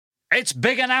It's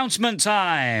big announcement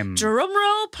time. Drum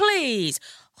roll, please.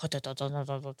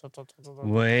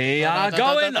 We are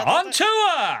going on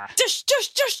tour. Just,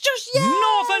 yay!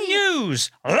 Northern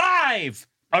News, live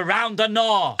around the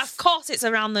north. Of course it's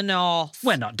around the north.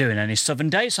 We're not doing any southern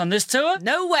dates on this tour.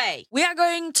 No way. We are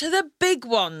going to the big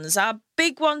ones, our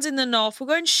big ones in the north. We're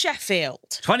going Sheffield.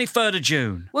 23rd of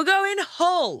June. We're going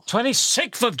Hull.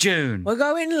 26th of June. We're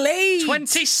going Leeds.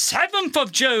 27th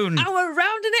of June. And we're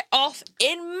rounding it off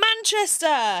in Manchester.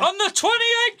 On the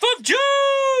 28th of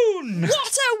June.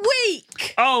 What a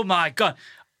week. Oh, my God.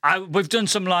 We've done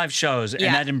some live shows in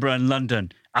Edinburgh and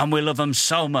London, and we love them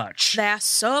so much. They are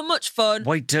so much fun.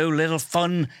 We do little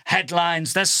fun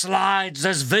headlines. There's slides.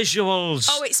 There's visuals.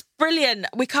 Oh, it's brilliant.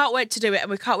 We can't wait to do it, and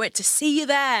we can't wait to see you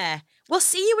there. We'll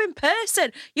see you in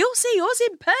person. You'll see us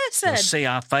in person. You'll see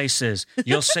our faces.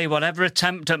 You'll see whatever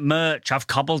attempt at merch I've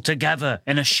cobbled together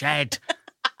in a shed.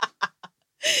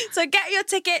 So get your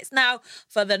tickets now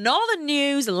for the Northern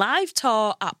News live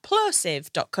tour at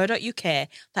plosive.co.uk.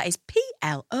 That is plosive.co.uk.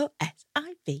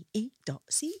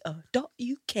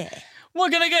 We're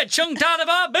going to get chunked out of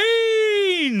our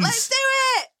beans! Let's do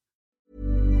it!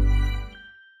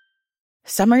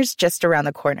 Summer's just around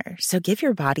the corner, so give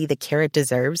your body the care it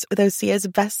deserves with Osea's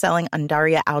best-selling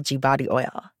Undaria Algae Body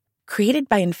Oil. Created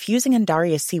by infusing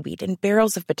Undaria seaweed in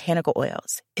barrels of botanical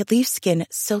oils, it leaves skin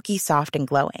silky soft and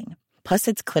glowing. Plus,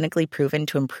 it's clinically proven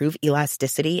to improve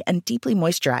elasticity and deeply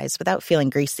moisturize without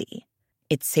feeling greasy.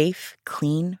 It's safe,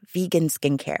 clean, vegan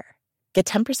skincare. Get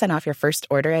 10% off your first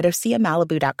order at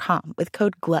OseaMalibu.com with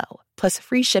code GLOW, plus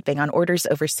free shipping on orders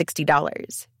over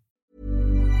 $60.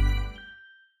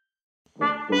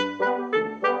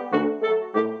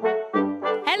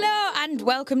 Hello and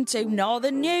welcome to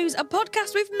Northern News, a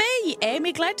podcast with me,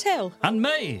 Amy Gledhill. And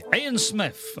me, Ian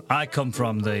Smith. I come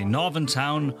from the northern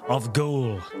town of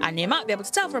Goole. And you might be able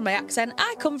to tell from my accent,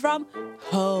 I come from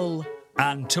Hull.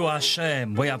 And to our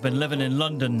shame, we have been living in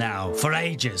London now for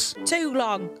ages. Too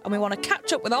long, and we want to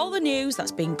catch up with all the news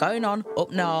that's been going on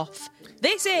up north.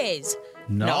 This is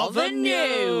Northern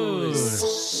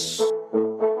News.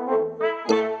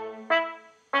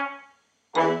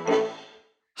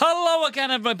 Hello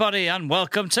again, everybody, and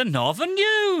welcome to Northern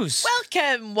News.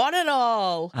 Welcome, one and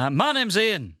all. My name's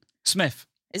Ian Smith.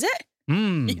 Is it?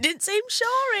 You didn't seem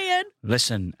sure, Ian.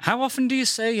 Listen, how often do you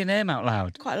say your name out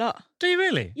loud? Quite a lot. Do you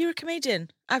really? You're a comedian.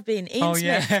 I've been Ian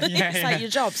Smith. It's like your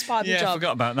job. It's part of your job. I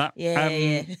forgot about that.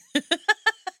 Yeah.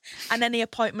 And any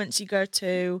appointments you go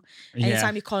to,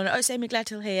 anytime you're calling, it's Amy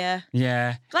Gledhill here.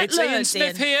 Yeah. Like it's Ian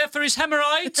Smith here for his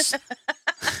hemorrhoids.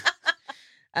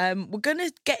 We're going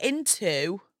to get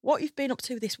into what you've been up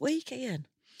to this week, Ian.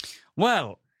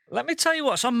 Well, let me tell you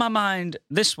what's on my mind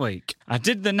this week. I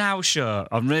did the Now Show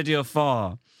on Radio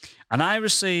 4, and I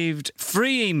received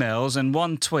 3 emails and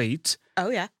 1 tweet. Oh,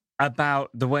 yeah.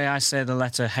 About the way I say the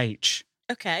letter H.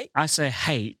 Okay. I say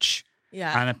H.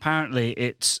 Yeah. And apparently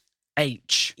it's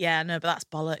H. Yeah, no, but that's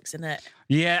bollocks, isn't it?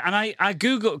 Yeah, and I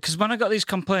Googled, because when I got these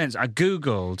complaints, I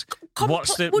Googled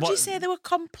Would you say they were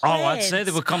complaints? Oh, I'd say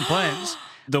they were complaints.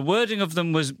 The wording of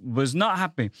them was not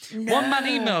happy. No. One man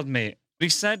emailed me. He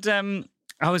said,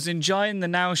 I was enjoying the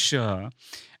Now Show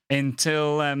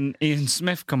until Ian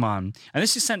Smith come on. And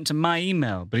this is sent to my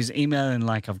email, but he's emailing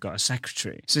like I've got a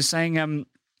secretary. So he's saying,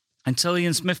 until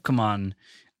Ian Smith come on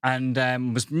and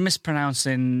was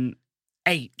mispronouncing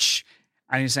H.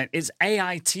 And he's saying, it's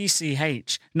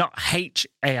A-I-T-C-H, not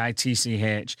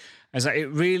H-A-I-T-C-H. As like, it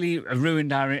really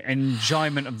ruined our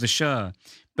enjoyment of the show.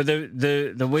 But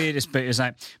the weirdest bit is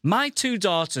like, my 2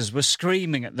 daughters were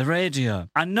screaming at the radio.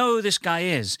 I know who this guy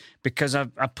is because I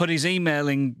put his email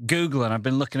in Google and I've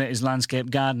been looking at his landscape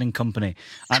gardening company.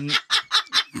 And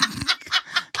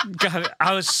God,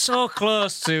 I was so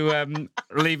close to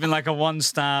leaving like a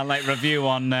 1-star like review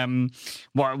on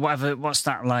what's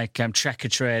that like Trek or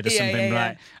Trade or something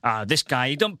like. This guy,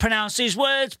 he don't pronounce his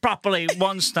words properly.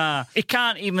 1 star. He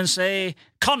can't even say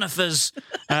conifers.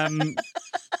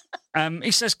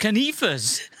 He says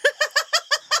conifers.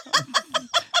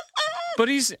 But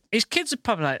his kids are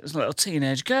probably like little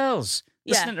teenage girls.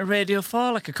 Listening to Radio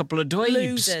 4 like a couple of dweebs.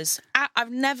 Losers.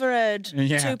 I've never heard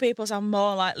 2 people sound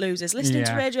more like losers. Listening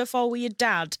to Radio 4 with your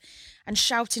dad and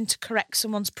shouting to correct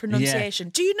someone's pronunciation.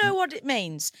 Do you know what it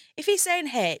means? If he's saying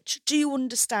H, do you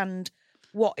understand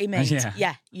what he means?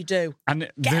 Yeah, you do.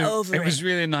 And Get over it. It was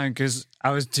really annoying because I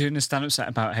was doing a stand-up set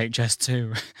about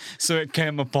HS2, so it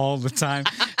came up all the time.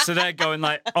 So they're going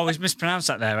like, oh, he's mispronounced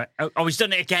that there. Oh, he's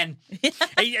done it again.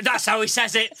 That's how he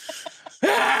says it.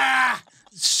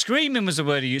 Screaming was the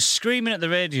word he used. Screaming at the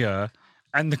radio.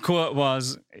 And the quote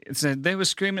was, it said, they were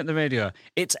screaming at the radio,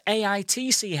 it's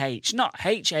AITCH, not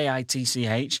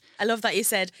HAITCH. I love that you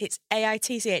said it's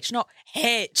AITCH, not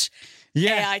H.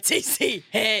 Yeah.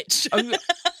 AITCH.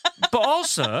 But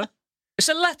also, it's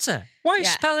a letter. Why are you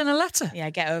spelling a letter? Yeah,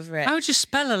 get over it. How would you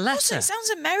spell a letter? Also, it sounds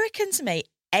American to me.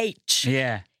 H.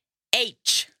 Yeah.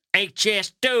 H.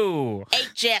 HS2.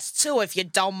 HS2, if you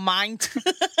don't mind.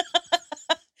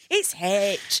 It's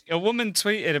H. A woman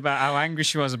tweeted about how angry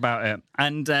she was about it.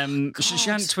 And she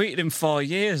hadn't tweeted in 4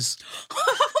 years.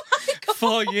 Oh my God.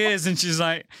 4 years. And she's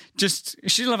like,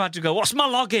 she'll have had to go, what's my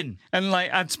login? And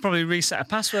like, I'd probably reset a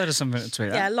password or something to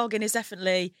tweet that. Yeah, login is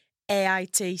definitely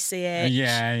AITCH.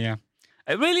 Yeah.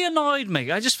 It really annoyed me.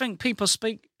 I just think people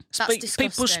speak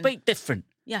different.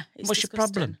 Yeah, it's What's disgusting. your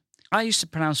problem? I used to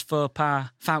pronounce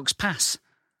faux pass.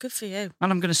 Good for you.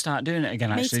 And I'm going to start doing it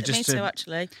again, actually. Me too,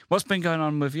 actually. What's been going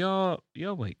on with your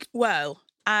week? Well,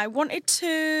 I wanted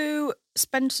to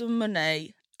spend some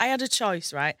money. I had a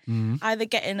choice, right? Either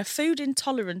getting a food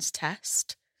intolerance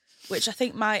test, which I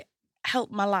think might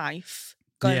help my life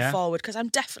going forward, because I'm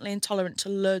definitely intolerant to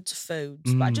loads of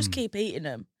foods, but I just keep eating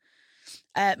them.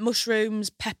 Mushrooms,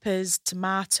 peppers,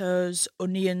 tomatoes,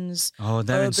 onions, Oh,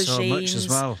 they're in aubergines. so much as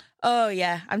well. Oh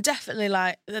yeah, I'm definitely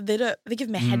like they give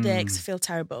me headaches. I feel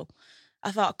terrible.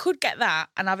 I thought I could get that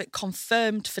and have it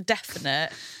confirmed for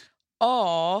definite,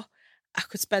 or I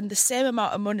could spend the same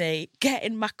amount of money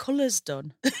getting my colours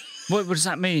done. What does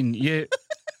that mean? Your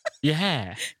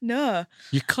hair? No,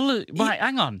 Your colour? Right,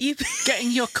 hang on. Getting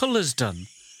your colours done.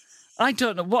 I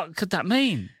don't know. What could that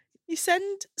mean? You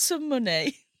send some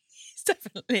money. It's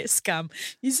definitely a scam.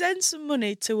 You send some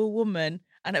money to a woman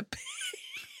and a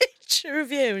picture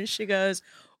of you, and she goes,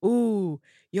 "Ooh,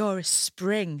 you're a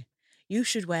spring. You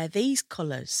should wear these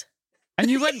colours." And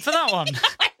you went for that one? I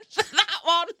went for that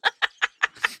one.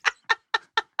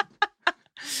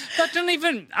 That didn't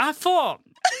even... I thought...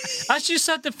 As you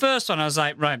said the first one, I was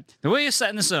like, right, the way you're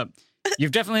setting this up,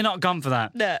 you've definitely not gone for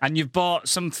that. No. And you've bought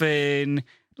something,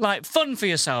 like, fun for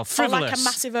yourself, Or frivolous. like a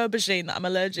massive aubergine that I'm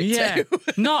allergic Yeah. to.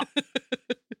 Not...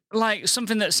 Like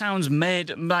something that sounds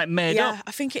made up. Yeah,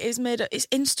 I think it is made up. It's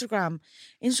Instagram.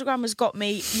 Instagram has got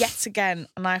me yet again,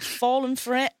 and I've fallen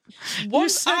for it. You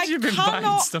said you've been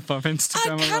buying stuff off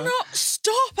Instagram. I cannot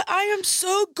stop. I am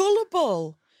so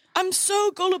gullible. I'm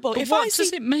so gullible. But what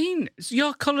does it mean?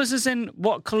 Your colours as in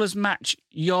what colours match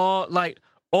your, like,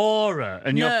 aura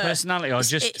and your personality? Or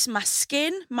just... It's my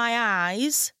skin, my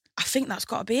eyes. I think that's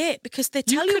got to be it, because they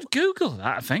tell you... You could Google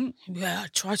that, I think. Yeah, I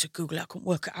tried to Google it. I couldn't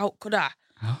work it out, could I?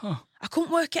 Oh. I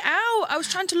couldn't work it out. I was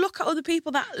trying to look at other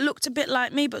people that looked a bit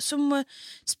like me, but some were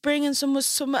spring and some was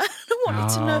summer. I wanted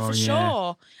to know for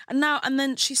sure. And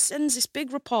then she sends this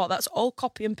big report that's all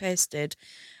copy and pasted,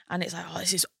 and it's like, oh,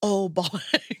 this is all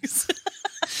bollocks.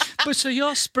 But so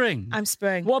you're spring. I'm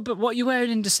spring. What are you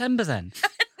wearing in December then?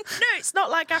 No, it's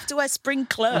not like I have to wear spring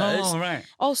clothes. Oh, right.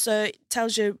 Also, it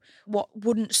tells you what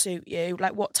wouldn't suit you,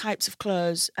 like what types of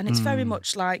clothes, and it's very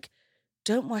much like,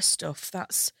 don't wear stuff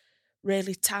that's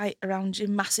really tight around your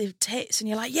massive tits, and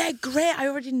you're like, yeah, great, I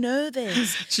already know this.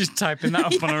 She's typing that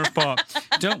up on a report.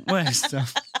 Don't wear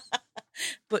stuff.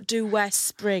 But do wear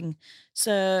spring.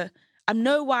 So I'm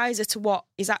no wiser to what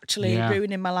is actually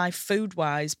ruining my life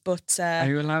food-wise, but... Are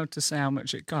you allowed to say how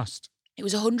much it cost? It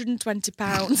was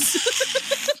 £120.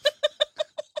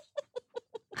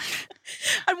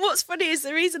 And what's funny is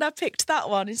the reason I picked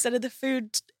that one instead of the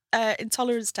food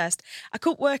intolerance test, I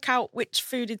couldn't work out which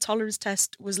food intolerance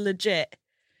test was legit.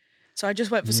 So I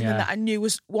just went for something that I knew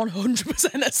was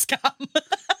 100% a scam.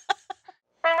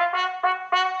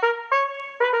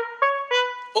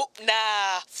 Up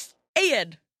now.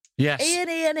 Ian. Yes. Ian.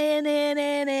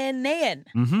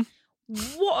 Mm-hmm.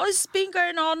 What has been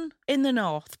going on in the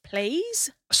north, please?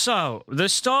 So, the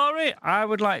story I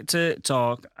would like to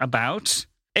talk about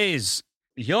is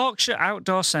Yorkshire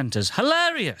Outdoor Centre's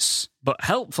hilarious but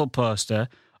helpful poster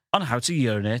on how to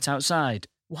urinate outside.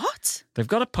 What? They've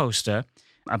got a poster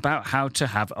about how to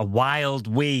have a wild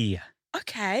wee.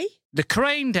 Okay. The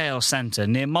Cranedale Centre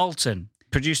near Malton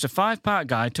produced a 5-part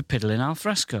guide to Piddlin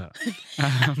Alfresco.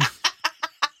 I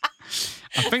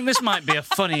think this might be a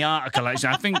funny article,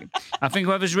 actually. I think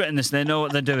whoever's written this, they know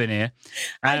what they're doing here.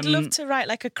 I'd love to write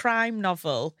like a crime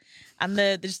novel, and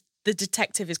the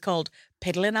detective is called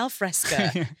Piddlin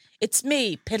Alfresco. It's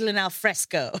me, Piddlin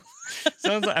Alfresco.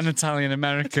 Sounds like an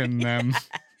Italian-American...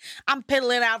 I'm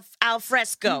Piddlin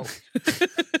Alfresco.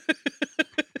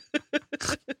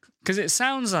 Because it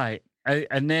sounds like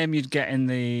a name you'd get in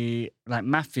the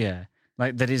mafia,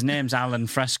 like that his name's Alan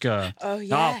Fresco. Oh,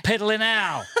 yeah. Oh, Piddlin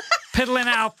Al. Piddlin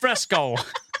Alfresco.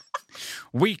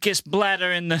 Weakest bladder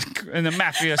in the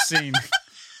mafia scene.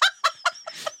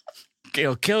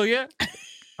 He'll kill you.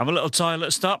 Have a little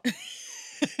toilet stop.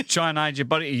 Try and hide your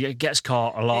body. It gets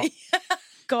caught a lot.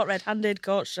 Caught red-handed,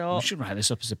 caught short. You should write this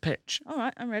up as a pitch. All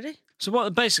right, I'm ready. So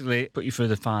what basically put you through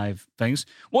the 5 things.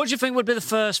 What do you think would be the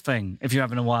first thing if you're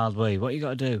having a wild wee? What you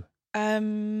got to do?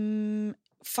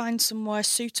 Find somewhere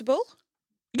suitable.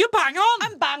 You bang on.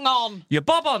 I'm bang on. You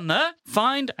bob on there.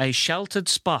 Find a sheltered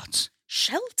spot.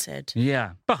 Sheltered?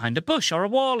 Yeah. Behind a bush or a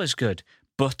wall is good.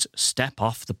 But step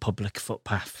off the public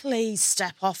footpath. Please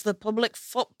step off the public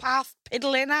footpath,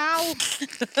 Piddlin Al.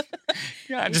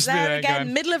 Yeah, He's just be there again,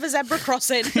 going, middle of a zebra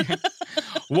crossing.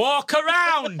 walk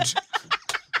around.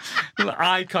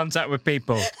 Eye contact with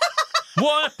people.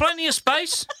 What? Plenty of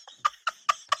space.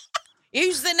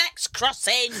 Use the next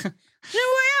crossing. You know who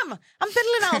I am? I'm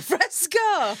Piddlin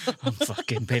Alfresco. I'm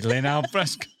fucking Piddlin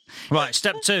Alfresco. Right,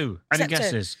 step 2. Any Step 2.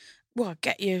 guesses? Well,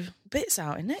 get your bits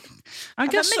out, innit? I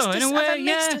guess so, in a way, have I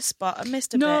yeah. missed a spot? I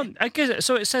missed a No, bit. I guess it.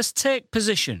 So it says take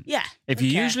position. Yeah. If you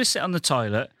okay. usually sit on the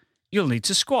toilet, you'll need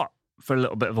to squat for a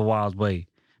little bit of a wild wee.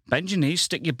 Bend your knees,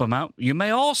 stick your bum out. You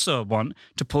may also want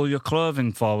to pull your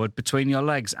clothing forward between your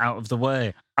legs out of the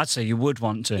way. I'd say you would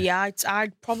want to. Yeah,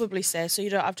 I'd probably say so you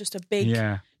don't have just a big,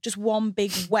 just one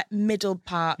big wet middle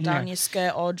part down your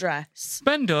skirt or dress.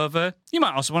 Bend over. You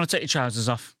might also want to take your trousers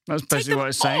off. That's basically what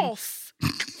it's saying. Off.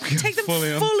 Take them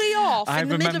fully off in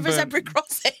the middle of a zebra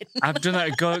crossing. I've done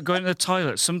that. Going to the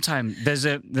toilet. Sometimes there's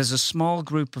a small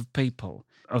group of people,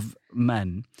 of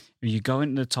men, who you go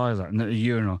into the toilet and at the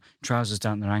urinal, trousers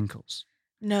down their ankles.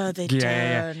 No, they don't.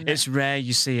 Yeah. It's rare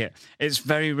you see it. It's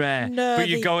very rare. No, but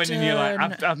you they go in and you're like,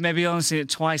 don't. I've maybe only seen it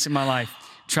twice in my life.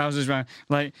 Trousers round,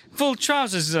 like full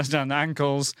trousers down the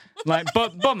ankles, like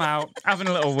bum out, having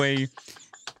a little wee.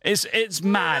 It's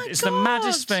mad. It's the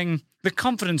maddest thing. The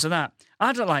confidence of that.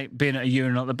 I don't like being at a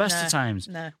urinal at the best of times.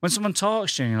 No. When someone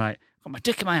talks to you and you're like, I've got my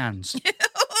dick in my hands.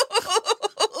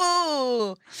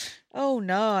 Oh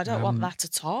no, I don't want that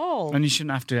at all. And you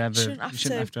shouldn't have to ever. Shouldn't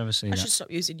have to ever see that. I should stop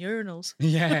using urinals.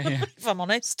 Yeah. If I'm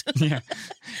honest. Yeah.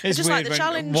 It's just weird like the when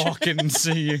challenge. you walk in and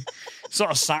see you sort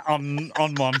of sat on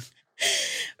one.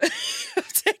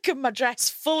 I've taken my dress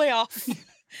fully off,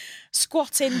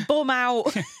 squatting, bum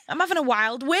out. I'm having a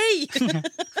wild wee.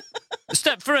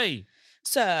 Step 3.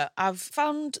 So I've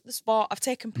found the spot, I've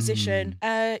taken position,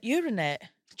 urinate,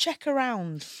 check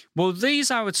around. Well, these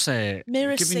I would say,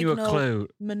 Mirror giving you a signal clue.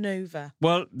 manoeuvre.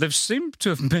 Well, they've seemed to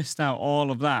have missed out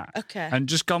all of that. Okay. And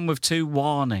just gone with 2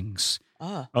 warnings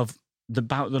of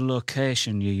about the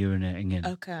location you're urinating in.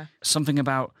 Okay. Something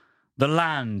about the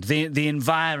land, the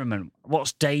environment,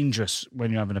 what's dangerous when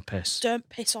you're having a piss. Don't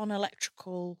piss on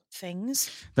electrical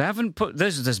things. They haven't put...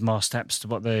 There's more steps to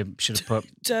what they should have put.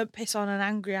 Don't piss on an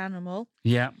angry animal.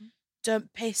 Yeah.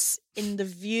 Don't piss in the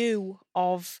view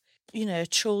of,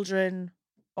 children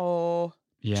or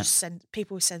just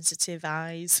people with sensitive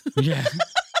eyes. Yeah.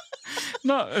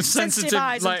 Not sensitive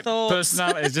eyes like and thoughts.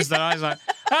 personalities, just their eyes like,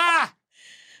 ah!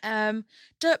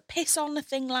 Don't piss on a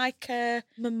thing like a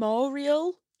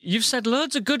memorial. You've said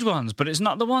loads of good ones, but it's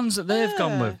not the ones that they've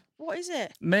gone with. What is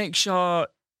it? Make sure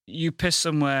you piss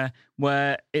somewhere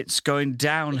where it's going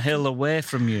downhill away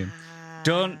from you.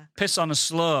 Don't piss on a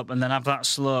slope and then have that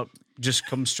slope just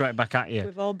come straight back at you.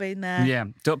 We've all been there. Yeah,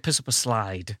 don't piss up a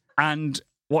slide. And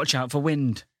watch out for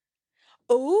wind.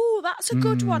 Oh, that's a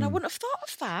good one. I wouldn't have thought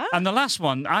of that. And the last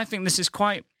one, I think this is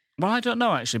quite... Well, I don't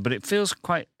know, actually, but it feels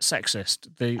quite sexist.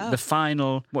 The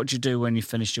final, what do you do when you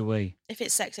finish your wee? If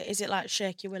it's sexy, is it like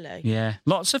shake your willy? Yeah.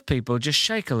 Lots of people just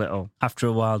shake a little after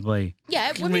a wild wee.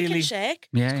 Yeah, women can shake.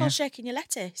 Yeah, it's called shaking your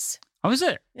lettuce. Oh, is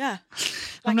it? Yeah.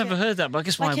 I've never heard that, but I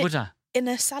guess why would I? In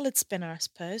a salad spinner, I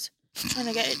suppose. Trying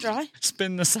to get it dry.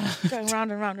 Spin the salad. Going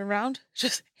round and round and round.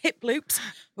 Just hip loops.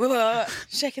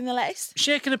 Shaking the lettuce.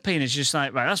 Shaking a penis, just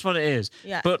like, right, that's what it is.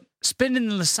 Yeah. But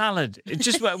spinning the salad, it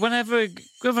just whenever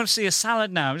I see a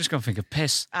salad now, I'm just going to think of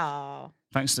piss. Oh.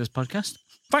 Thanks to this podcast.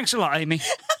 Thanks a lot, Amy.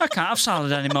 I can't have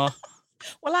salad anymore.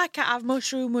 Well, I can't have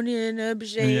mushroom, onion,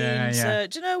 aubergine. Yeah.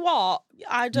 Do you know what?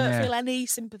 I don't feel any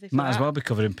sympathy for that. Might as well be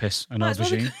covered in piss and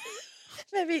aubergine.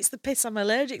 Maybe it's the piss I'm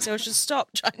allergic to. I should stop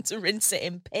trying to rinse it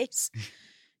in piss.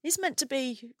 It's meant to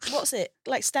be, what's it?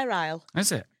 Like sterile.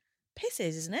 Is it? Piss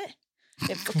is, isn't it?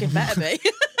 It fucking better be.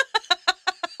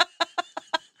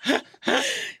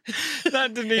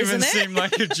 That didn't even seem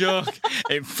like a joke.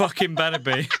 It fucking better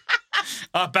be.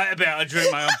 I better be able to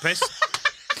drink my own piss.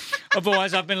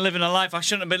 Otherwise, I've been living a life I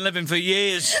shouldn't have been living for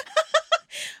years.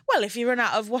 Well, if you run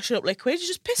out of washing up liquid, you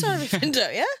just piss on everything,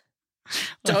 don't you?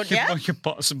 Don't you? On your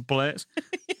pots and plates.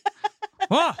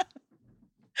 What?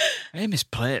 Amy's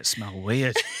plates smell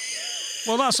weird.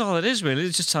 Well, that's all it is, really.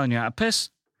 It's just telling you how to piss.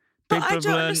 But I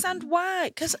don't understand why,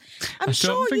 because I'm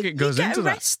sure you get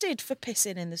arrested for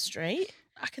pissing in the street.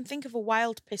 I can think of a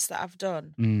wild piss that I've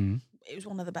done. It was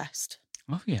one of the best.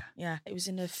 Oh, yeah. Yeah, it was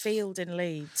in a field in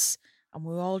Leeds, and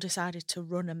we all decided to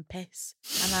run and piss.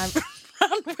 And I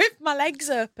ran with my legs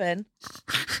open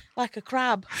like a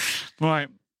crab. Right.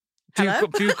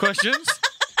 Few questions?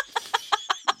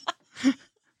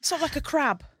 Sort of like a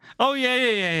crab. Oh,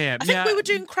 yeah. I think we were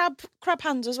doing crab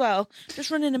hands as well,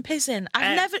 just running and pissing.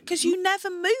 I've never, because you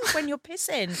never move when you're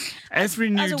pissing.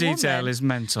 Every new detail is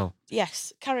mental.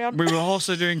 Yes, carry on. We were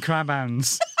also doing crab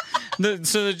hands.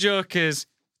 So the joke is,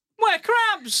 we're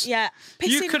crabs. Yeah, pissing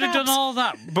you could have done all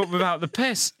that, but without the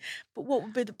piss. But what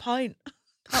would be the point?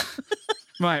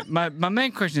 Right, my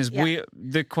main question is,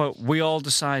 we all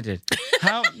decided.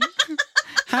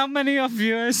 How many of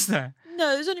you is there?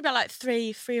 No, there's only about like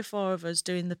three or four of us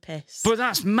doing the piss. But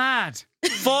that's mad.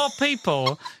 4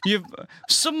 people.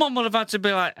 Someone would have had to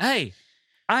be like, hey,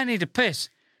 I need a piss.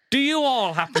 Do you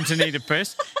all happen to need a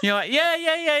piss? You're like,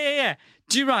 yeah.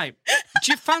 Do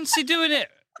you fancy doing it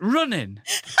running?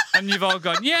 And you've all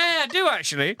gone, yeah, I do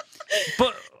actually.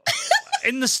 But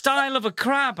in the style of a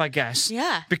crab, I guess.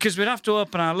 Yeah. Because we'd have to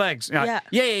open our legs. Like,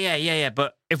 yeah.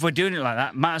 But if we're doing it like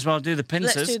that, might as well do the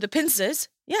pincers. Let's do the pincers.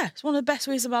 Yeah, it's one of the best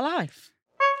weeks of my life.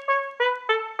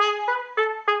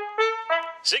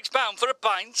 £6 for a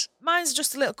pint. Mine's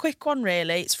just a little quick one,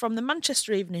 really. It's from the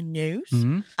Manchester Evening News,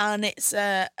 and it's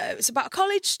about a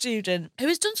college student who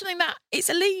has done something that it's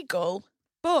illegal,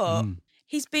 but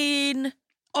he's been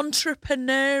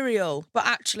entrepreneurial, but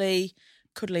actually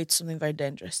could lead to something very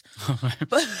dangerous.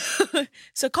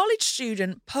 So, college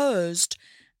student posed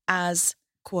as,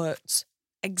 quote,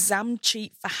 exam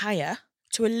cheat for hire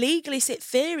to illegally sit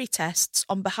theory tests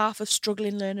on behalf of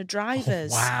struggling learner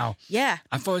drivers. Oh, wow. Yeah.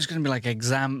 I thought it was going to be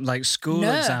like school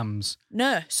exams.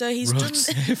 No. So he's Road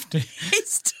safety.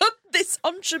 He's done this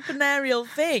entrepreneurial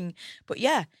thing. But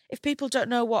yeah, if people don't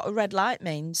know what a red light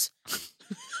means.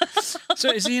 So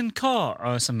is he in court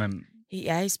or something?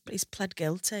 He's pled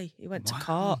guilty. He went to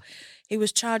court. He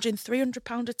was charging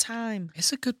 £300 a time.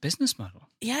 It's a good business model.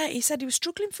 Yeah, he said he was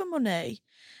struggling for money.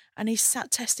 And he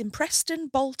sat testing Preston,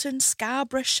 Bolton,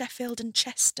 Scarborough, Sheffield and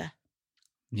Chester.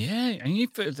 Yeah, and you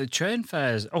put the train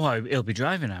fares. Oh, he'll be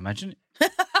driving, I imagine.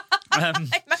 Imagine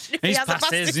if he has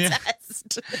passed his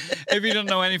test. If you don't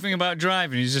know anything about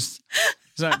driving, he's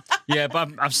like, yeah, but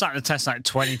I've sat the test like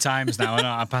 20 times now. I know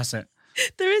how to pass it.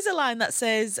 There is a line that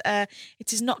says,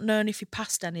 it is not known if he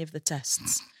passed any of the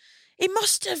tests. He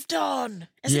must have done,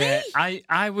 hasn't he?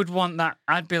 I would want that.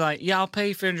 I'd be like, yeah, I'll pay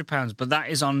you £300, but that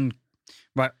is on...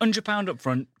 Right, £100 up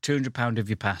front, £200 if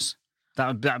you pass.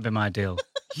 That'd be my deal.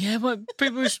 Yeah, but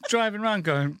people just driving around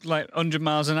going like 100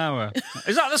 miles an hour.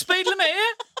 Is that the speed limit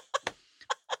here?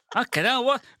 Okay, now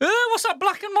what's that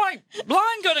black and white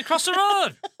line going across the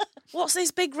road? What's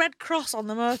this big red cross on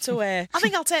the motorway? I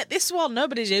think I'll take this one.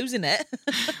 Nobody's using it.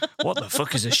 What the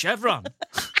fuck is a chevron?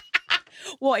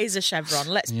 What is a chevron?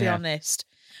 Let's be honest.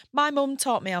 My mum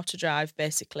taught me how to drive,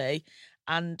 basically.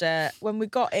 And when we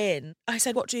got in, I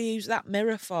said, what do you use that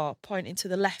mirror for? Pointing to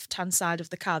the left-hand side of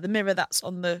the car, the mirror that's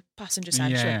on the passenger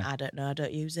side. She went, I don't know, I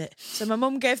don't use it. So my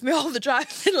mum gave me all the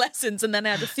driving lessons, and then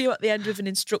I had a few at the end with an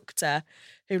instructor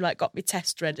who got me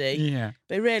test ready. Yeah.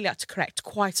 But he really had to correct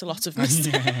quite a lot of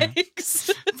mistakes.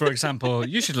 Yeah. For example,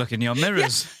 you should look in your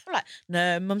mirrors. Yeah. I'm like,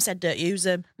 no, Mum said don't use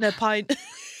them. No point.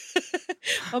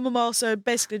 My mum also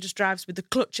basically just drives with the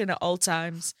clutch in at all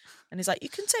times. And he's like, you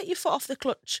can take your foot off the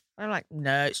clutch. And I'm like,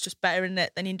 no, it's just better, isn't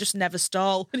it? Then you just never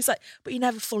stall. And he's like, but you're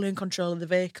never fully in control of the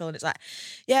vehicle. And it's like,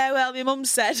 yeah, well, my mum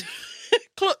said,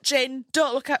 clutch in,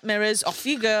 don't look at mirrors, off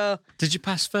you go. Did you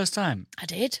pass first time? I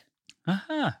did.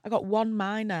 Uh-huh. I got 1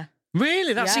 minor.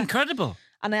 Really? That's incredible.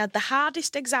 And I had the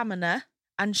hardest examiner,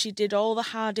 and she did all the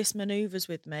hardest manoeuvres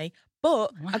with me.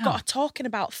 But I got her talking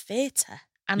about theatre.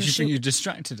 And you think you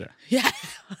distracted her? Yeah.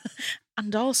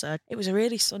 And also, it was a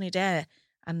really sunny day,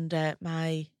 and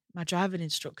my driving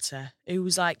instructor, who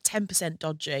was like 10%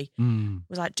 dodgy,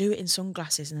 was like, do it in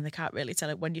sunglasses, and then they can't really tell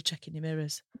it when you're checking your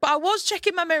mirrors. But I was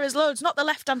checking my mirrors loads, not the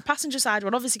left-hand passenger side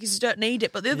one, obviously, because you don't need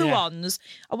it, but the other ones,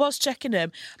 I was checking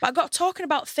them. But I got talking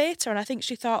about theatre, and I think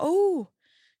she thought, oh,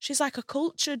 she's like a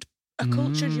cultured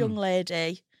young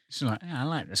lady. She's like, yeah, I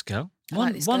like this girl.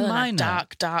 One minor.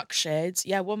 Dark shades.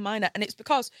 Yeah, 1 minor. And it's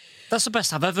because... That's the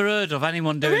best I've ever heard of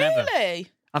anyone doing ever. Really?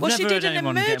 I've never heard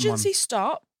anyone getting one. She did an emergency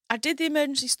stop. I did the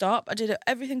emergency stop. I did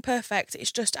everything perfect.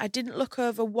 It's just I didn't look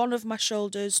over one of my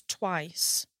shoulders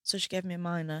twice. So she gave me a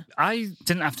minor. I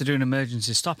didn't have to do an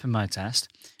emergency stop in my test.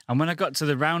 And when I got to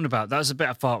the roundabout, that was a bit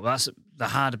I thought, well, that's the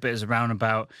harder bit is a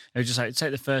roundabout. It was just like,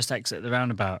 take the first exit at the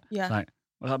roundabout. Yeah. Like,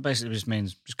 Well, that basically just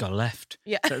means just go left.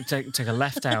 Yeah. So take a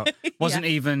left out. Wasn't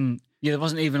even there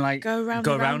wasn't even like go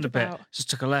around a bit. Just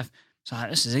took a left. So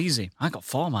this is easy. I got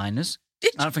 4 minors.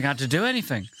 I don't think I had to do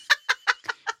anything.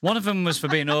 One of them was for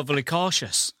being overly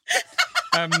cautious.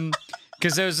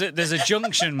 Because there's a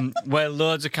junction where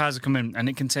loads of cars are coming and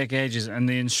it can take ages. And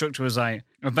the instructor was like,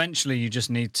 eventually you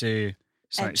just need to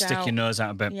stick your nose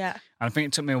out a bit. Yeah. And I think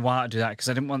it took me a while to do that because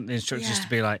I didn't want the instructors to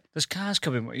be like, there's cars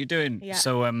coming, what are you doing? Yeah.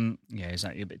 So, he's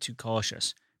like, you're a bit too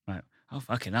cautious. Like, oh,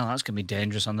 fucking hell, that's going to be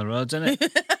dangerous on the roads, isn't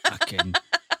it? Fucking.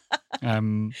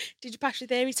 Did you pass your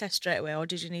theory test straight away or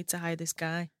did you need to hire this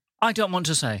guy? I don't want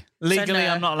to say. Legally,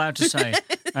 I'm not allowed to say.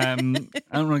 I don't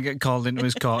want to get called into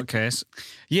his court case.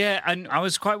 Yeah, and I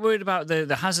was quite worried about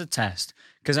the hazard test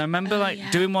because I remember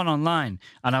doing one online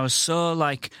and I was so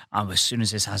like, as soon as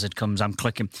this hazard comes, I'm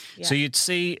clicking. Yeah. So you'd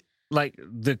see like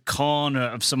the corner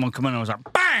of someone coming and I was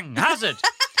like, bang, hazard.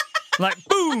 Like,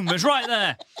 boom, it's right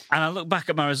there. And I look back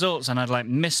at my results and I'd like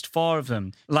missed 4 of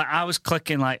them. Like I was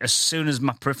clicking like as soon as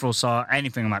my peripheral saw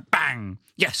anything, I'm like, bang,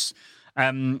 yes.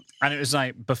 And it was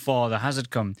like before the hazard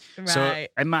come. Right. So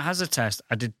in my hazard test,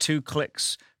 I did 2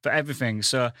 clicks for everything.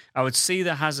 So I would see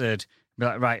the hazard, be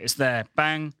like, right, it's there,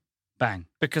 bang, bang.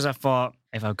 Because I thought,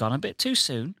 if I've gone a bit too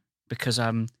soon, because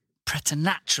I'm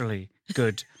preternaturally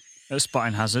good at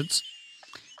spotting hazards.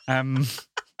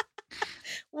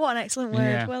 What an excellent word.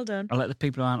 Yeah. Well done. I'll let the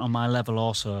people who aren't on my level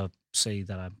also see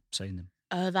that I've seen them.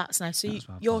 Oh, that's nice. So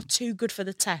you're too good for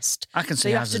the test. I can see so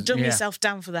you hazard, have to dumb yourself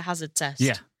down for the hazard test.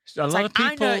 Yeah. A lot of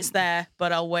people... I know it's there,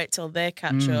 but I'll wait till they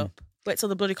catch up. Wait till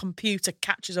the bloody computer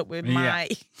catches up with my...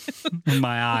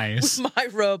 my eyes. With my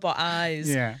robot eyes.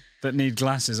 Yeah, that need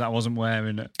glasses I wasn't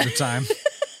wearing at the time.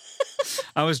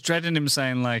 I was dreading him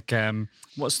saying, like,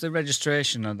 what's the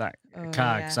registration of that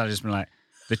car? Because I'd just been like,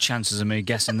 the chances of me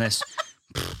guessing this...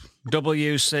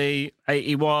 WC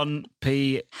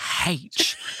 81PH.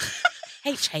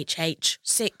 HHH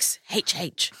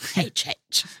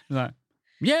 6HH. Like,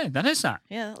 yeah, that is that.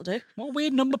 Yeah, that'll do. What a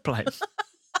weird number plate.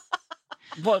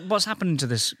 What's happening to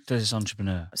this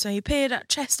entrepreneur? So he appeared at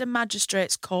Chester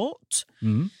Magistrates Court.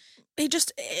 Mm-hmm. He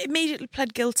just immediately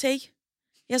pled guilty.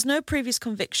 He has no previous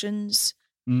convictions.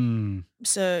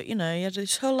 So, he had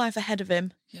his whole life ahead of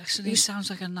him. Yeah, so he sounds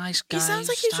like a nice guy. He sounds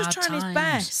like he's just trying his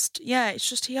best. Yeah, it's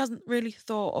just he hasn't really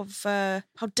thought of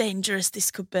how dangerous this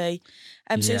could be.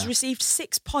 So he's received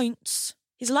 6 points.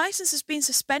 His licence has been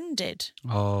suspended.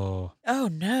 Oh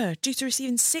no, due to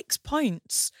receiving 6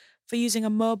 points for using a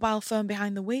mobile phone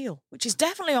behind the wheel, which is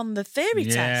definitely on the theory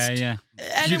test. Yeah.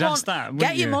 Anyone, you'd ask that,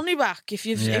 get your money back if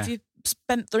you've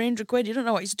spent 300 quid. You don't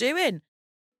know what he's doing.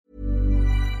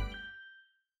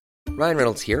 Ryan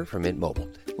Reynolds here from Mint Mobile.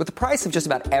 With the price of just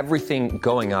about everything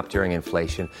going up during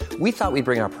inflation, we thought we'd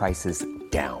bring our prices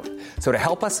down. So to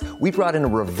help us, we brought in a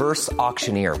reverse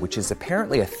auctioneer, which is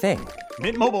apparently a thing.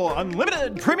 Mint Mobile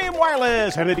Unlimited Premium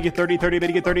Wireless. How to get 30, 30, bit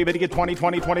to get 30, bit to get 20,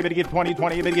 20, 20, bit to get 20,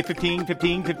 20, bit to get 15,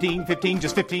 15, 15, 15,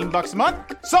 just $15 a month?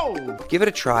 Sold! Give it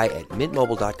a try at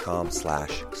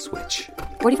mintmobile.com/switch.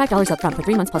 $45 up front for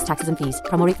 3 months plus taxes and fees.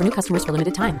 Promo rate for new customers for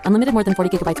limited time. Unlimited more than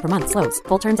 40 gigabytes per month. Slows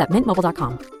full terms at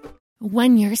mintmobile.com.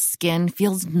 When your skin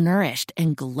feels nourished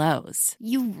and glows,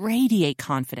 you radiate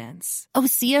confidence.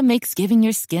 Osea makes giving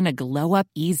your skin a glow-up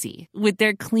easy with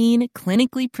their clean,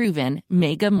 clinically proven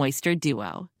Mega Moisture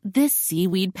Duo. This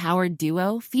seaweed-powered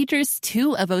duo features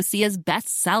 2 of Osea's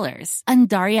best sellers,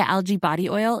 Undaria Algae Body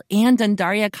Oil and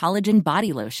Undaria Collagen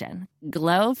Body Lotion.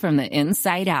 Glow from the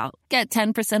inside out. Get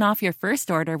 10% off your first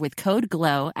order with code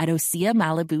GLOW at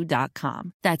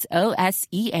OseaMalibu.com. That's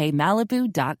OSEA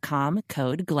Malibu.com,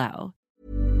 code GLOW.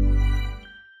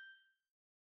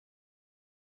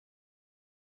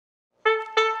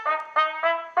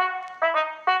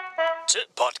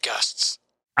 Tit Podcasts.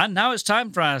 And now it's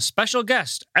time for our special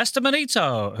guest, Esther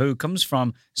Manito, who comes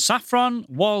from Saffron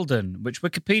Walden, which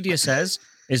Wikipedia says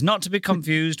is not to be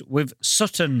confused with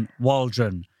Sutton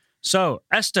Waldron. So,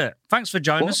 Esther, thanks for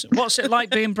joining us. What's it like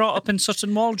being brought up in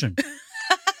Sutton Waldron?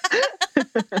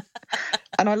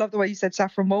 And I love the way you said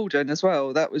Saffron Walden as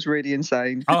well. That was really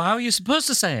insane. Oh, how are you supposed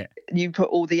to say it? You put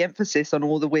all the emphasis on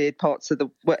all the weird parts of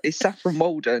it's Saffron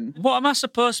Walden. What am I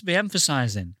supposed to be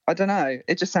emphasising? I don't know.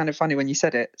 It just sounded funny when you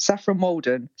said it. Saffron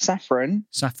Walden. Saffron.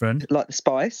 Saffron. Like the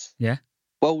spice. Yeah.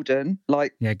 Walden.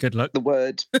 Like... Yeah, good luck. The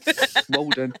word.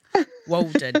 Walden.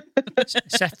 Walden.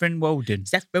 Saffron Walden.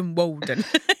 Saffron Walden.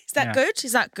 Is that good?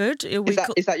 Is that good?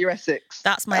 Is that your Essex?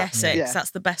 That's my Essex. Yeah.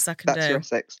 That's the best I can do. That's your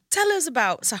Essex. Tell us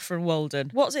about Saffron Walden.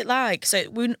 What's it like? So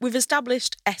we've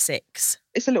established Essex.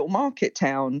 It's a little market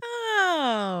town.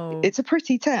 Oh. It's a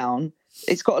pretty town.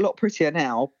 It's got a lot prettier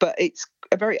now, but it's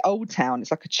a very old town.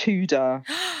 It's like a Tudor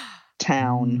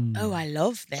town. Oh, I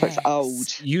love this. So it's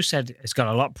old. You said it's got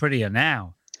a lot prettier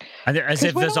now. As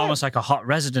if there's almost like a hot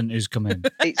resident who's come in.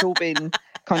 It's all been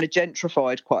kind of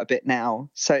gentrified quite a bit now.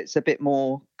 So it's a bit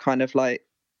more kind of like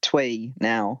twee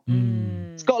now.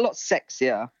 It's got a lot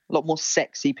sexier. A lot more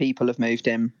sexy people have moved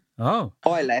in. Oh.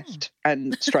 I left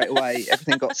and straight away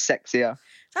everything got sexier.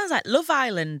 Sounds like Love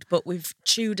Island, but with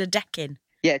Tudor decking.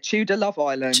 Yeah, Tudor Love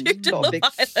Island. Tudor Love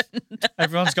Island.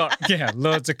 Everyone's got,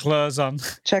 loads of clothes on.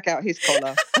 Check out his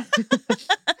collar.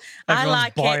 I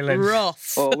like boiling. it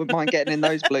rough. Oh, wouldn't mind getting in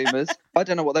those bloomers. I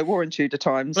don't know what they wore in Tudor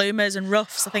times. Bloomers and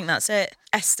ruffs, I think that's it.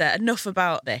 Esther, enough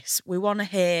about this. We want to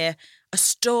hear a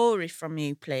story from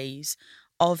you, please,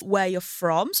 of where you're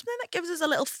from, something that gives us a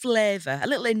little flavour, a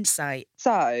little insight.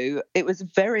 So it was a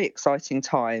very exciting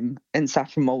time in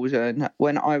Saffron Walden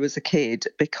when I was a kid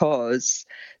because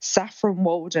Saffron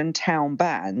Walden Town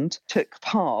Band took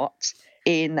part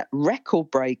in Record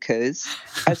Breakers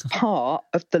as part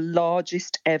of the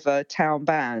largest ever town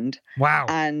band. Wow.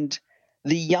 And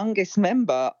the youngest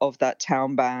member of that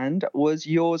town band was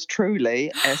yours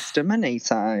truly, Esther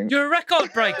Manito. You're a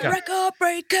record breaker. Record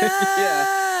breaker!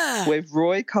 Yeah, with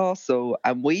Roy Castle.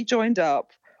 And we joined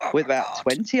up with about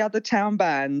 20 other town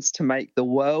bands to make the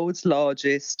world's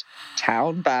largest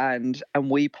town band.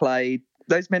 And we played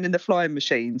Those Men in the Flying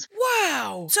Machines.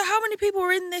 Wow! So how many people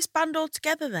were in this band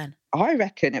altogether then? I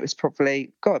reckon it was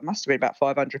probably, it must have been about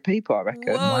 500 people, I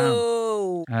reckon.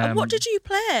 Whoa! And what did you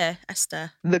play,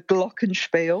 Esther? The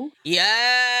Glockenspiel.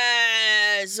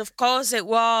 Yes, of course it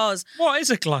was. What is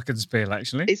a glockenspiel,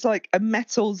 actually? It's like a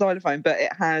metal xylophone, but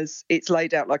it's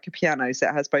laid out like a piano, so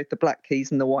it has both the black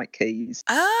keys and the white keys.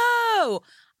 Oh,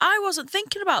 I wasn't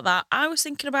thinking about that. I was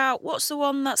thinking about, what's the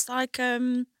one that's like,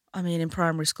 in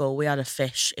primary school, we had a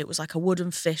fish. It was like a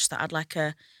wooden fish that had like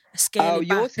a scaly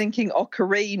back. You're thinking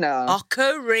ocarina.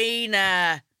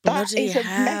 Ocarina. That Bloody is a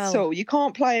hell. metal. You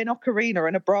can't play an ocarina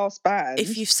in a brass band.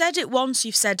 If you've said it once,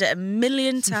 you've said it a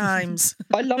million times.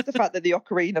 I love the fact that the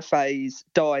ocarina phase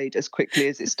died as quickly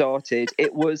as it started.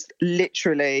 It was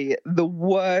literally the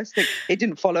worst thing. It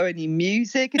didn't follow any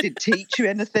music. It didn't teach you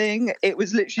anything. It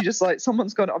was literally just like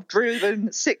someone's gone, I've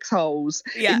driven 6 holes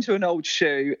into an old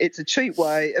shoe. It's a cheap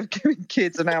way of giving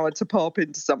kids an hour to pop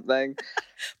into something.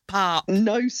 Pop.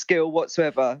 No skill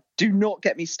whatsoever. Do not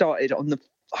get me started on the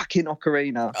fucking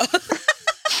ocarina.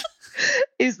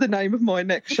 Is the name of my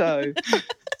next show.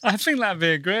 I think that'd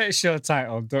be a great show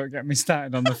title. Don't get me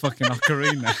started on the fucking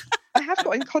ocarina. I have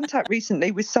got in contact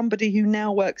recently with somebody who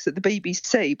now works at the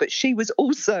BBC, but she was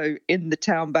also in the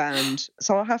town band.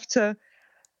 So I'll have to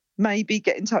maybe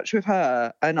get in touch with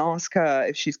her and ask her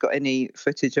if she's got any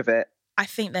footage of it. I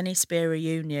think there needs to be a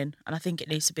reunion, and I think it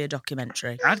needs to be a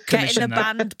documentary. I'd Getting commission the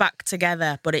that. band back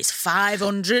together, but it's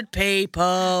 500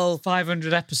 people.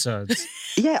 500 episodes.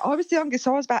 Yeah, I was the youngest,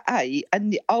 so I was about 8,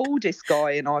 and the oldest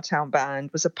guy in our town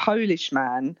band was a Polish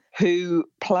man who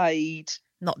played...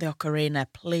 Not the ocarina,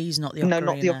 please, not the ocarina. No,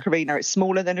 not the ocarina. It's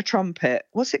smaller than a trumpet.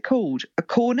 What's it called? A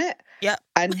cornet? Yep.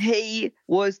 And he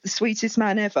was the sweetest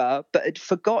man ever, but had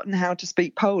forgotten how to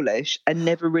speak Polish and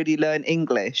never really learned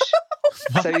English.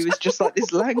 So he was just like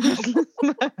this languageless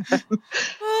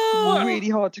man. Really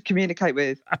hard to communicate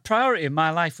with. A priority in my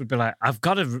life would be like, I've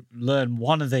got to learn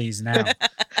one of these now.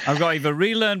 I've got to either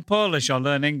relearn Polish or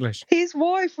learn English. His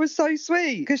wife was so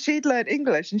sweet because she'd learned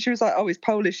English and she was like, his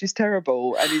Polish is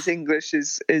terrible and his English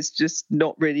is just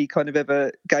not really kind of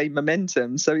ever gained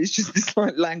momentum. So he's just this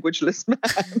like languageless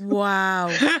man.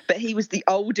 Wow. But he was the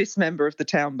oldest member of the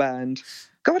town band.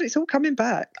 God, it's all coming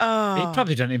back. Oh. He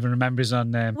probably don't even remember his own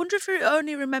name. I wonder if he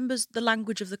only remembers the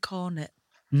language of the cornet.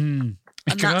 And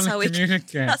that's how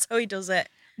communicate. That's how he does it.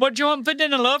 What do you want for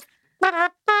dinner, love?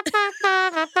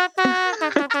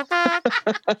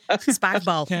 Spag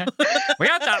bol. Yeah. We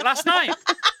had that last night.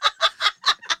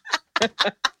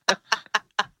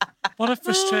 What a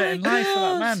frustrating life for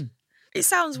that man. It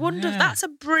sounds wonderful. Yeah. That's a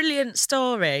brilliant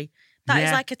story. That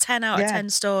is like a 10 out of 10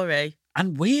 story.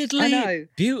 And weirdly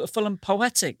beautiful and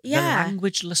poetic. Yeah. The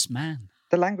languageless man.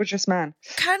 The languageless man.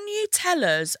 Can you tell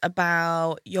us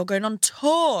about, you're going on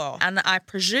tour, and I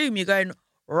presume you're going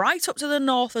right up to the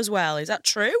north as well. Is that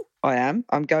true? I am.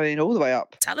 I'm going all the way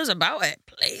up. Tell us about it,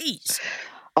 please.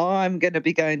 I'm going to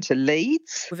be going to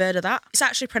Leeds. We've heard of that. It's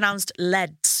actually pronounced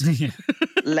Leeds.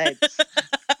 Leeds.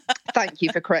 Thank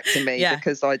you for correcting me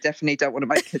because I definitely don't want to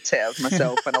make a tit of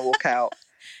myself when I walk out.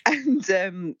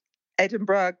 And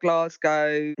Edinburgh,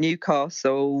 Glasgow,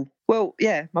 Newcastle. Well,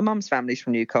 yeah, my mum's family's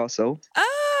from Newcastle.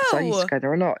 Oh, So I used to go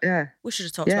there a lot, yeah. We should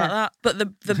have talked about that. But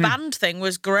the band thing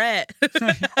was great. I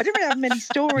didn't really have many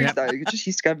stories, though. I just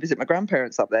used to go and visit my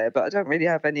grandparents up there, but I don't really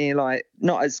have any, like,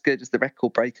 not as good as the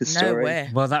Record Breakers story. No way.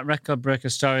 Well, that Record Breaker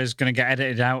story is going to get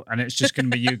edited out, and it's just going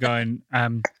to be you going,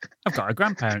 I've got a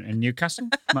grandparent in Newcastle.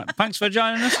 Thanks for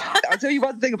joining us. I'll tell you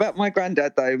one thing about my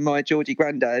granddad, though, my Geordie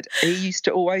granddad. He used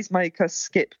to always make us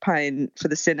skip paying for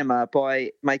the cinema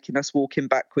by making us walking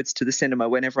backwards to the cinema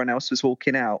when everyone else was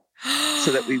walking out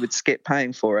so that we would skip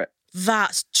paying for it.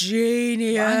 That's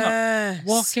genius.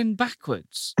 Walking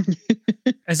backwards?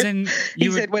 As in,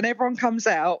 he said when everyone comes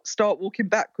out, start walking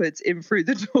backwards in through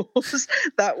the doors.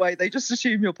 That way they just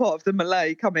assume you're part of the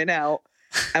Malay coming out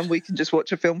and we can just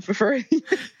watch a film for free.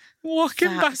 Walking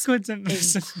backwards.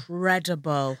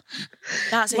 Incredible.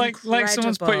 That's incredible. Like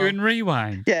someone's put you in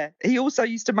Rewind. Yeah. He also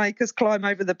used to make us climb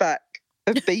over the back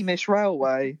of Beamish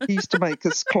Railway. He used to make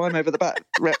us climb over the back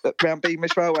around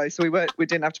Beamish Railway, so we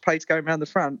didn't have to pay to go around the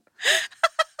front.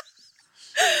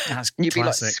 That's You'd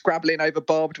classic. be like scrabbling over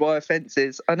barbed wire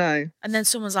fences. I know. And then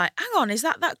someone's like, hang on, is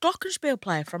that Glockenspiel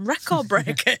player from Record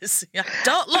Breakers? Yeah,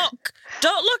 don't look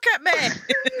at me.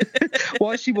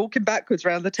 Why is she walking backwards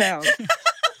around the town?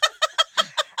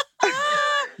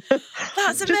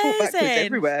 That's amazing. Just walk backwards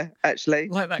everywhere, actually.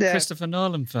 Like that Christopher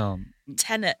Nolan film.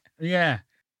 Tenet. Yeah.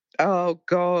 Oh,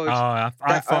 God. Oh,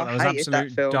 I thought that was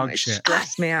absolute dog shit. It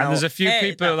stressed me out. And there's a few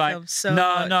people who are like,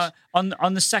 no.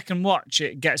 On the second watch,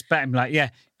 it gets better. I'm like, yeah,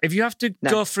 if you have to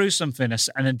go through something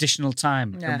an additional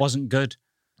time, it wasn't good.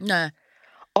 No.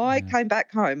 I came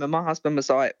back home and my husband was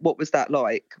like, what was that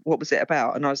like? What was it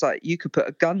about? And I was like, you could put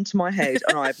a gun to my head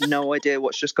and I have no idea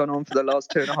what's just gone on for the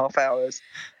last 2.5 hours.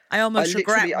 I almost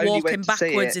regret walking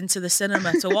backwards into the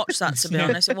cinema to watch that, to be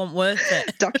honest. It wasn't worth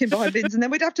it. Ducking behind bins, and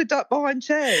then we'd have to duck behind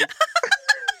chairs.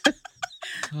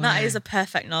 That is a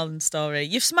perfect Northern story.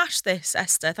 You've smashed this,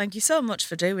 Esther. Thank you so much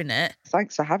for doing it.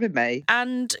 Thanks for having me.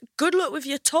 And good luck with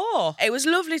your tour. It was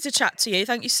lovely to chat to you.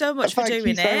 Thank you so much for doing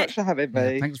it. Thank you so much for having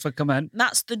me. Yeah, thanks for coming.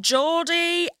 That's the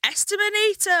Geordie Esther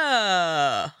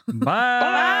Manito. Bye.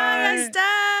 Bye,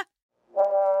 Esther.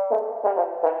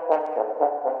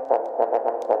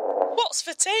 What's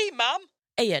for tea, Mum?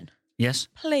 Ian. Yes?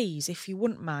 Please, if you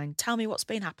wouldn't mind, tell me what's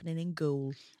been happening in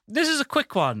Goole. This is a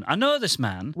quick one. I know this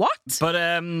man. What? But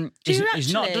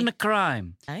he's not done a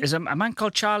crime. Eh? There's a man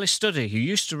called Charlie Studdy who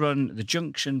used to run the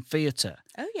Junction Theatre.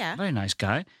 Oh, yeah. Very nice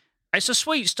guy. It's a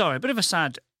sweet story, a bit of a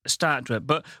sad start to it.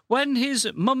 But when his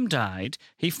mum died,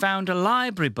 he found a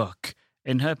library book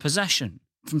in her possession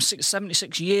from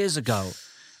 76 years ago.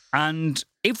 And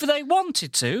if they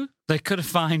wanted to, they could have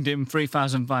fined him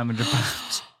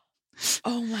 £3,500.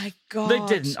 Oh, my God. They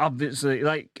didn't, obviously,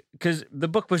 because the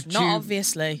book was due. Not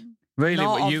obviously. Really?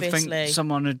 Not But you obviously. think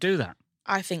someone would do that?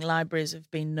 I think libraries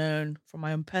have been known, from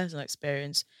my own personal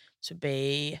experience, to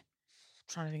be, I'm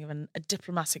trying to think of a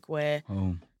diplomatic way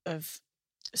of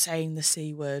saying the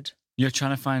C word. You're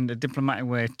trying to find a diplomatic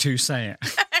way to say it.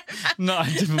 Not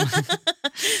a diplomatic.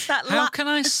 How can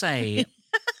I say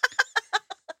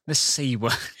the C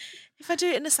word? If I do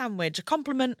it in a sandwich, a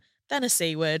compliment, then a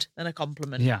C word, then a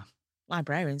compliment. Yeah.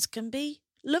 Librarians can be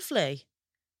lovely.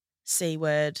 C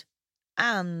word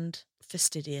and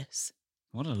fastidious.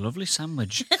 What a lovely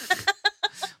sandwich.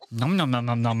 Nom, nom, nom,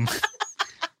 nom, nom.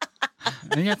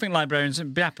 And I think librarians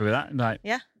would be happy with that. Like,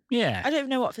 yeah. Yeah. I don't even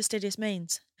know what fastidious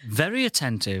means. Very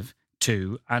attentive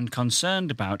to and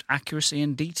concerned about accuracy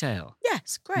and detail.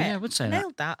 Yes, great. Yeah, I would say that.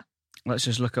 Nailed that. Let's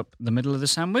just look up the middle of the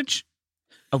sandwich.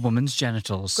 A woman's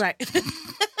genitals. Great.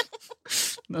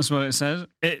 That's what it says.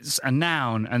 It's a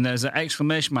noun, and there's an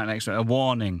exclamation mark next to it, a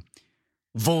warning.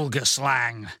 Vulgar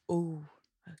slang. Ooh,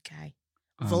 okay.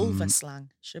 Vulva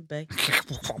slang, should be.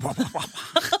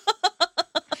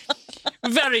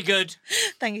 Very good.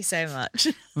 Thank you so much.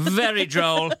 Very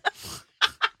droll.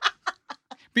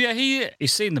 But yeah,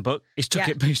 he's seen the book. He's took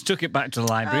it back to the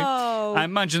library. Oh. I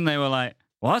imagine they were like,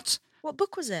 what? What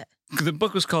book was it? The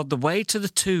book was called The Way to the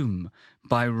Tomb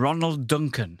by Ronald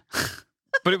Duncan.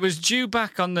 But it was due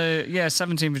back on the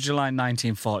 17th of July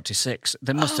 1946.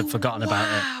 They must have forgotten about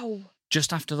it.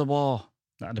 Just after the war.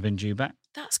 That'd have been due back.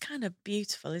 That's kind of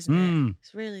beautiful, isn't it?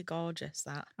 It's really gorgeous,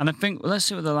 that. And I think, let's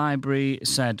see what the library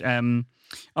said.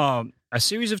 A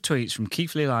series of tweets from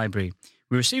Keighley Library.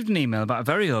 We received an email about a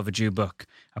very overdue book,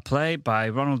 a play by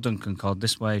Ronald Duncan called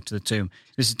This Way to the Tomb.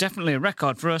 This is definitely a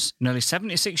record for us, nearly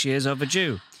 76 years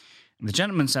overdue. The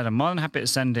gentleman said, I'm more than happy to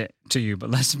send it to you,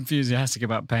 but less enthusiastic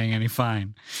about paying any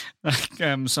fine.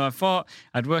 So I thought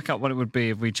I'd work out what it would be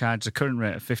if we charged the current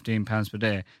rate of £15 per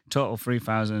day, total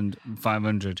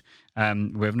 £3,500.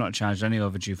 We have not charged any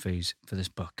overdue fees for this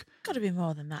book. Got to be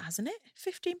more than that, hasn't it?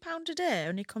 £15 a day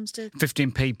only comes to...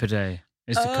 15p per day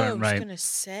is the current rate. I was going to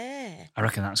say. I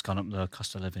reckon that's gone up, the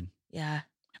cost of living. Yeah.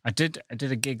 I did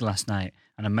a gig last night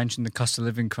and I mentioned the cost of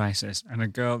living crisis and a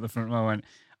girl at the front row went,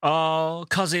 "Oh,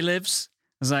 Cosy Lives."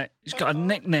 I was like, she's got a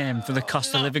nickname for the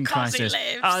cost of living crisis.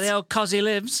 Lives. Oh, the old Cosy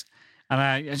Lives. And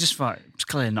I just thought, it's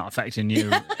clearly not affecting you.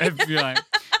 If you're like,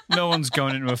 no one's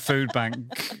going into a food bank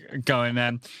going,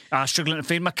 I'm struggling to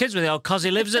feed my kids with the old Cosy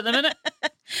Lives at the minute.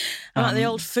 I'm like the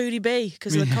old foodie bee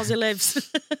because of the Cosy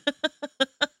Lives.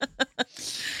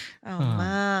 Oh,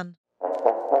 man.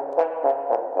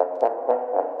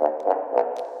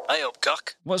 Hey up,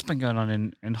 cock. What's been going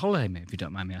on in holiday, mate, if you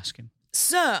don't mind me asking?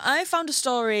 So, I found a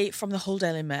story from the Hull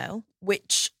Daily Mail,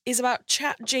 which is about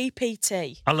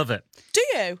ChatGPT. I love it. Do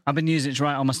you? I've been using it to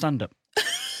write on my stand-up.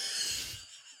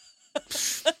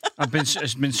 I've been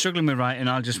struggling with writing.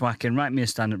 I'll just whack in, write me a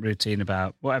stand-up routine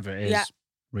about whatever it is. Yeah.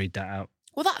 Read that out.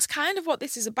 Well, that's kind of what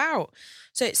this is about.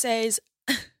 So it says,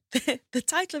 the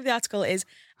title of the article is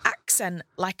Accent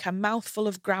Like a Mouthful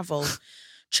of Gravel.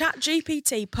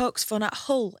 ChatGPT pokes fun at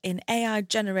Hull in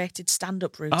AI-generated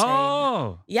stand-up routine.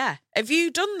 Oh! Yeah. Have you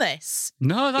done this?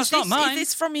 No, that's not mine. Is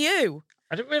this from you?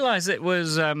 I didn't realise it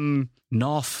was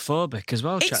North-phobic as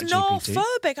well, It's ChatGPT.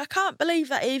 North-phobic. I can't believe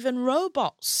that even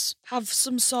robots have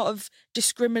some sort of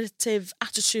discriminative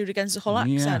attitude against the Hull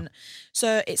accent.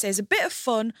 So it says, a bit of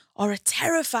fun or a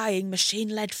terrifying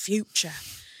machine-led future.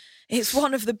 It's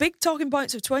one of the big talking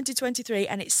points of 2023,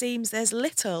 and it seems there's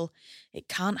little it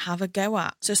can't have a go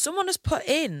at. So someone has put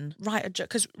in,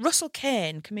 because Russell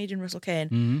Kane, comedian Russell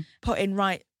Kane, put in,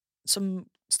 some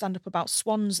stand-up about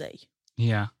Swansea.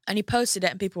 Yeah. And he posted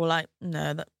it, and people were like,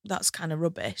 no, that's kind of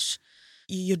rubbish.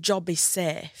 Your job is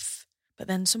safe. But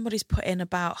then somebody's put in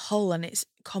about Hull, and it's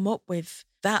come up with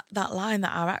that line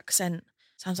that our accent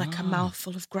sounds like a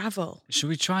mouthful of gravel. Should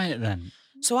we try it then?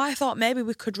 So I thought maybe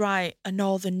we could write a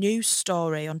Northern news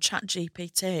story on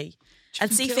ChatGPT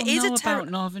and see if it is about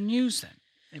Northern news then.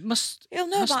 It must. He'll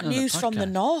know about news from the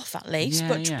north at least.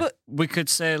 Yeah, but we could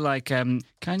say can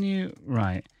you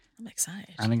write? I'm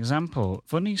excited. An example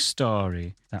funny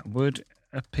story that would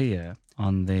appear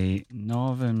on the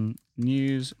Northern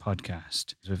News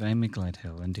podcast with Amy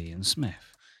Gledhill and Ian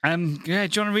Smith. Do you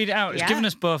want to read it out? It's given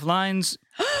us both lines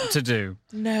to do.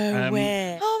 No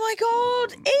way. Oh my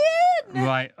God, Ian!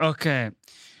 Right, okay.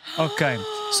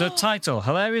 So title,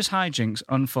 hilarious hijinks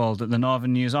unfold at the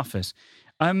Northern News office.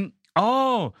 So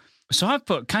I've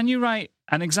put, can you write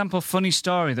an example funny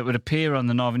story that would appear on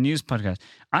the Northern News podcast?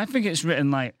 I think it's written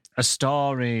like a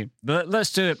story, but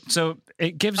let's do it. So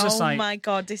it gives us oh my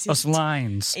God, this is us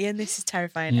lines. Ian, this is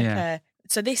terrifying. Yeah. Okay.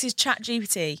 So this is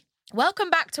ChatGPT. Welcome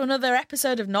back to another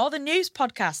episode of Northern News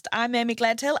Podcast. I'm Amy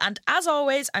Gledhill, and as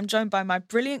always, I'm joined by my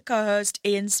brilliant co-host,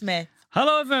 Ian Smith.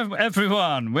 Hello,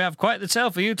 everyone. We have quite the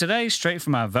tale for you today, straight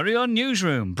from our very own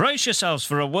newsroom. Brace yourselves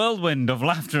for a whirlwind of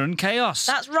laughter and chaos.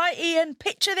 That's right, Ian.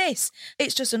 Picture this.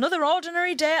 It's just another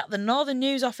ordinary day at the Northern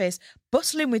News office,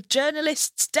 bustling with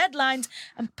journalists, deadlines,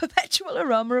 and perpetual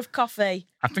aroma of coffee.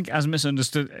 I think it has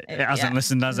misunderstood. It hasn't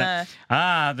listened, has it?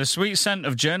 The sweet scent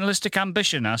of journalistic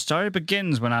ambition. Our story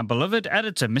begins when our beloved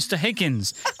editor, Mr.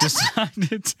 Higgins,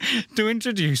 decided to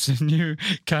introduce a new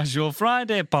Casual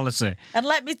Friday policy. And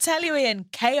let me tell you, Ian,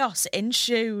 chaos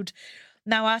ensued.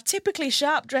 Now, our typically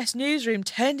sharp-dressed newsroom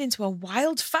turned into a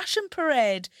wild fashion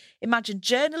parade. Imagine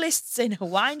journalists in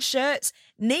Hawaiian shirts,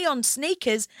 neon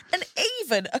sneakers, and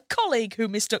even a colleague who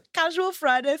mistook Casual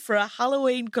Friday for a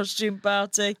Halloween costume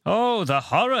party. Oh, the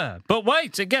horror. But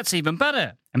wait, it gets even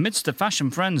better. Amidst the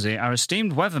fashion frenzy, our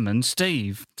esteemed weatherman,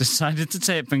 Steve, decided to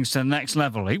take things to the next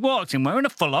level. He walked in wearing a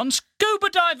full-on scuba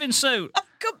diving suit. I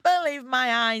couldn't believe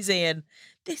my eyes, Ian.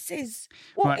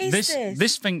 What is this?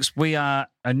 This thinks we are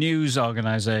a news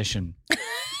organisation.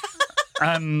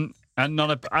 And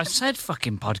not I said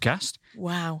fucking podcast.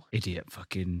 Wow. Idiot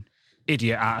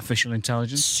artificial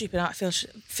intelligence. Stupid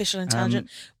artificial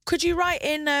intelligence. Could you write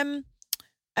in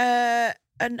an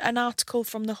article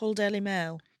from the Hull Daily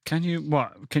Mail? Can you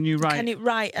write? Can it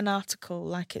write an article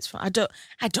like it's from? I don't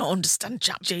understand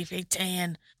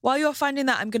ChatGPT. While you're finding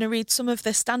that, I'm going to read some of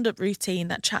the stand-up routine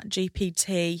that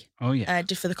ChatGPT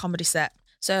did for the comedy set.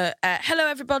 So, hello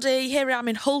everybody. Here I am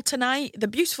in Hull tonight, the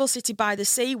beautiful city by the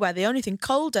sea, where the only thing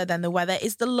colder than the weather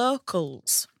is the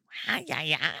locals. I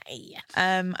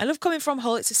love coming from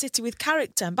Hull. It's a city with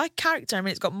character, and by character I mean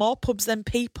it's got more pubs than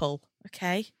people.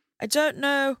 Okay, I don't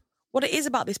know what it is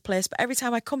about this place, but every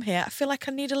time I come here, I feel like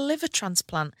I need a liver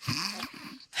transplant.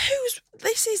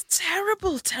 This is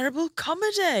terrible, terrible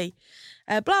comedy.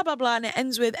 Blah, blah, blah, and it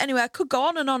ends with, anyway, I could go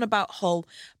on and on about Hull,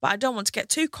 but I don't want to get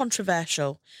too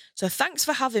controversial. So thanks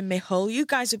for having me, Hull. You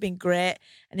guys have been great.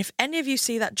 And if any of you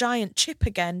see that giant chip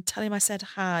again, tell him I said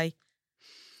hi.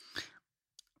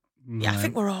 Yeah, I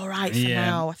think we're all right for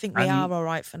now. I think we are all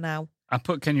right for now. I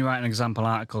put, can you write an example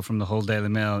article from the Hull Daily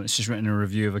Mail? It's just written a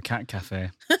review of a cat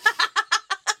cafe.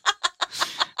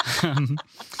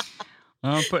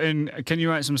 I'll put in, can you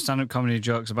write some stand-up comedy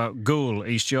jokes about Goole,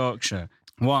 East Yorkshire?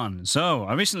 1. So,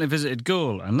 I recently visited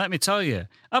Goole, and let me tell you,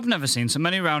 I've never seen so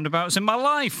many roundabouts in my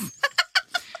life.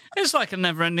 It's like a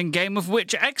never-ending game of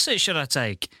which exit should I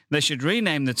take. They should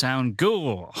rename the town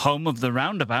Goole, home of the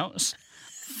roundabouts.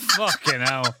 Fucking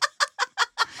hell.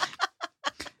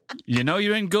 You know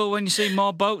you're in Goole when you see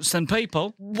more boats than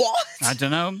people. What? I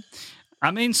don't know. I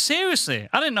mean, seriously,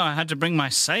 I didn't know I had to bring my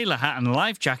sailor hat and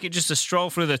life jacket just to stroll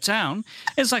through the town.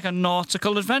 It's like a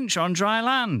nautical adventure on dry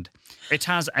land. It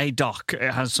has a dock.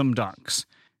 It has some docks.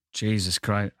 Jesus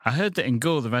Christ. I heard that in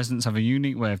Goole, the residents have a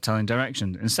unique way of telling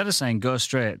directions. Instead of saying, go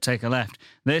straight, take a left,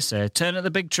 they say, turn at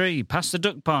the big tree, past the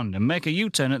duck pond, and make a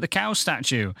U-turn at the cow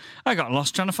statue. I got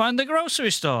lost trying to find the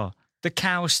grocery store. The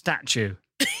cow statue.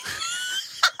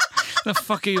 The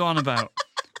fuck are you on about?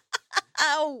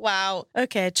 Oh, wow.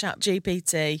 Okay,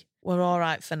 ChatGPT. We're all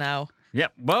right for now.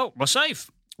 Yep, well, we're safe.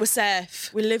 We're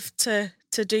safe. We live to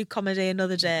do comedy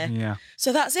another day. Yeah.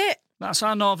 So that's it. That's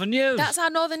our Northern News. That's our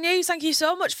Northern News. Thank you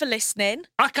so much for listening.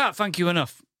 I can't thank you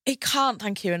enough. He can't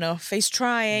thank you enough. He's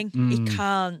trying. He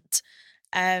can't.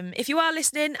 If you are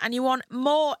listening and you want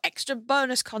more extra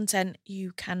bonus content,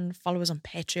 you can follow us on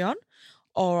Patreon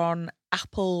or on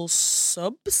Apple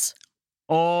Subs.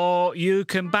 Or you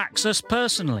can back us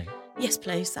personally. Yes,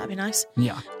 please. That'd be nice.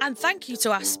 Yeah. And thank you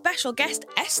to our special guest,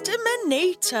 Esther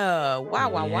Manito. Wow,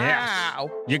 wow, wow.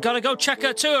 You got to go check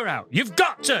her tour out. You've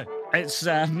got to. It's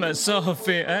at Soho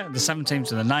Theatre, the 17th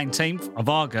to the 19th of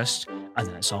August. And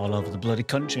then it's all over the bloody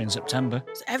country in September.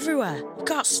 It's everywhere. You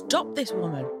can't stop this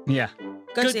woman. Yeah.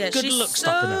 Go see her. Good She's luck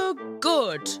stopping her. so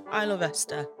good. I love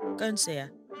Esther. Go and see her.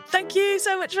 Thank you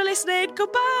so much for listening.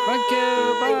 Goodbye. Thank you.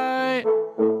 Bye.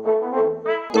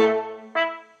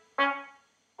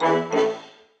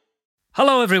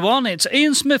 Hello, everyone. It's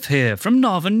Ian Smith here from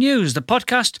Northern News, the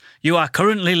podcast you are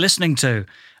currently listening to.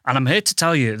 And I'm here to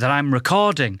tell you that I'm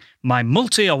recording my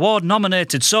multi-award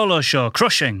nominated solo show,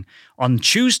 Crushing, on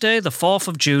Tuesday, the 4th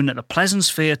of June at the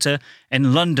Pleasance Theatre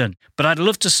in London. But I'd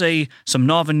love to see some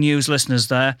Northern News listeners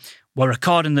there. We're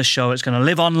recording the show. It's going to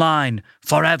live online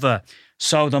forever.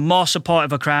 So the more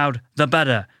supportive a crowd, the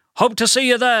better. Hope to see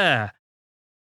you there.